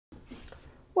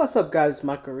What's up, guys?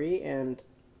 Makari, and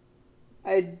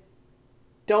I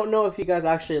don't know if you guys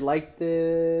actually like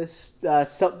this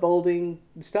sub building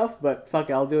stuff, but fuck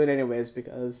it, I'll do it anyways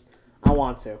because I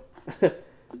want to.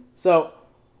 So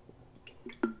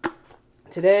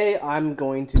today I'm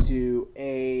going to do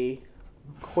a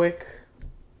quick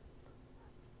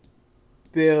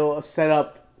build,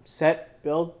 set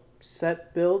build.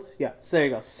 Yeah, so there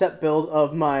you go, set build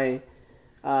of my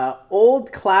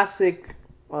old classic.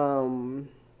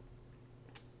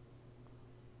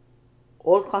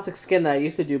 Old classic skin that I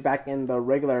used to do back in the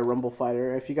regular Rumble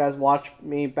Fighter. If you guys watched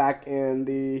me back in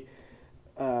the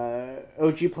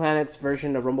OG Planets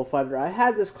version of Rumble Fighter, I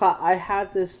had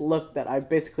this look that I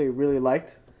basically really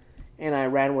liked, and I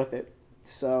ran with it.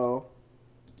 So,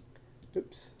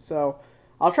 oops. So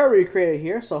I'll try to recreate it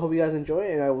here. So I hope you guys enjoy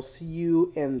it, and I will see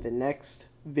you in the next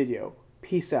video.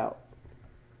 Peace out.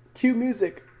 Cue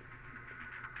music.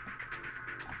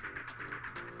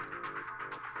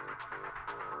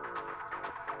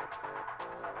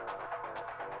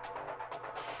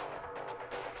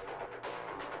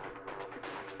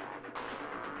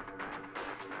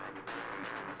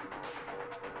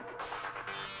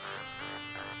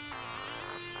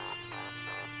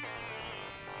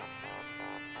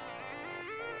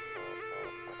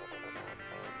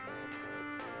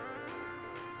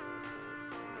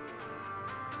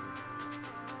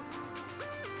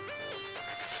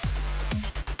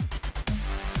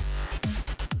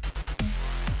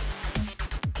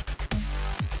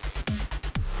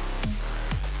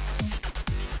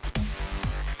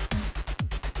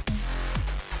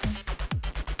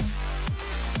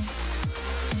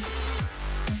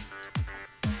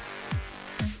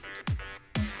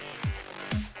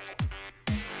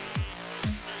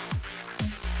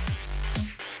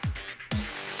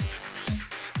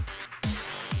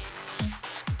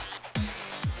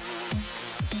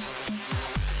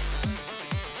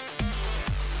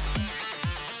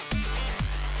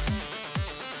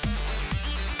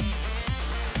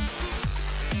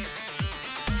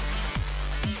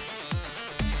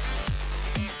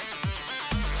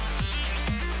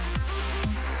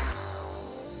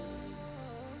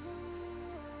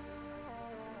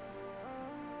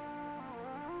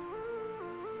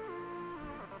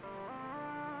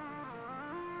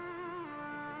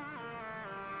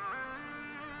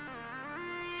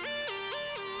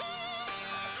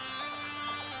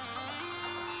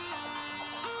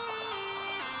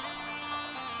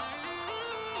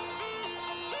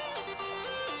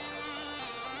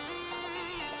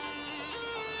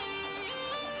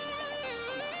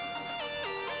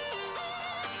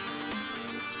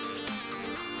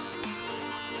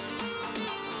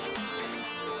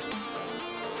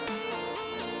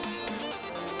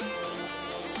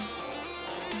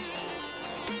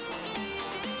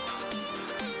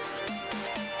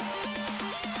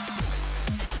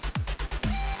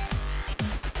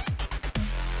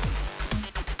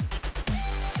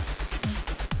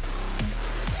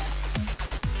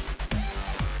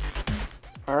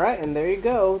 Alright, and there you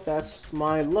go. That's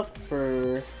my look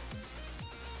for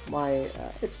my.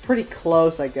 It's pretty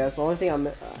close, I guess. The only thing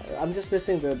I'm just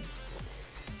missing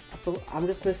I'm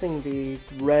just missing the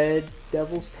red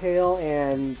devil's tail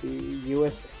and the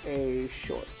USA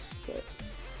shorts.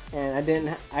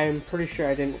 I'm pretty sure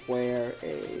I didn't wear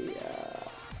a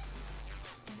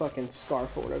fucking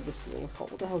scarf or whatever this thing is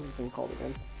called. What the hell is this thing called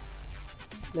again?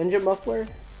 Ninja muffler?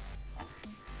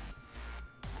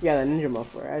 Yeah, the ninja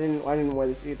muffler. I didn't wear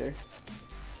this either.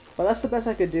 But that's the best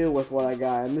I could do with what I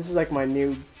got. And this is like my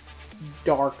new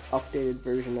dark updated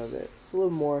version of it. It's a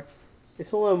little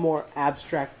more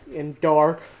abstract and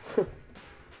dark.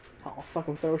 I'll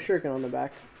fucking throw a shuriken on the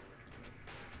back.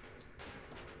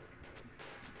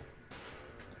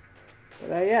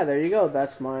 But yeah, there you go.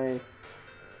 That's my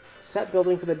set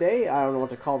building for the day. I don't know what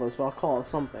to call this, but I'll call it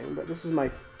something. But this is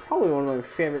probably one of my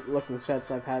favorite looking sets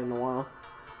I've had in a while.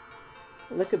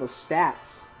 Look at those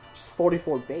stats. Just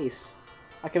 44 base.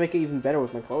 I can make it even better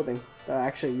with my clothing that I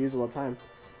actually use all the time.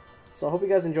 So I hope you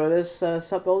guys enjoy this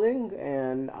set building,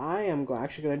 and I am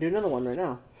actually going to do another one right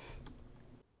now.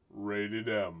 Rated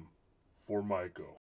M for Maiko.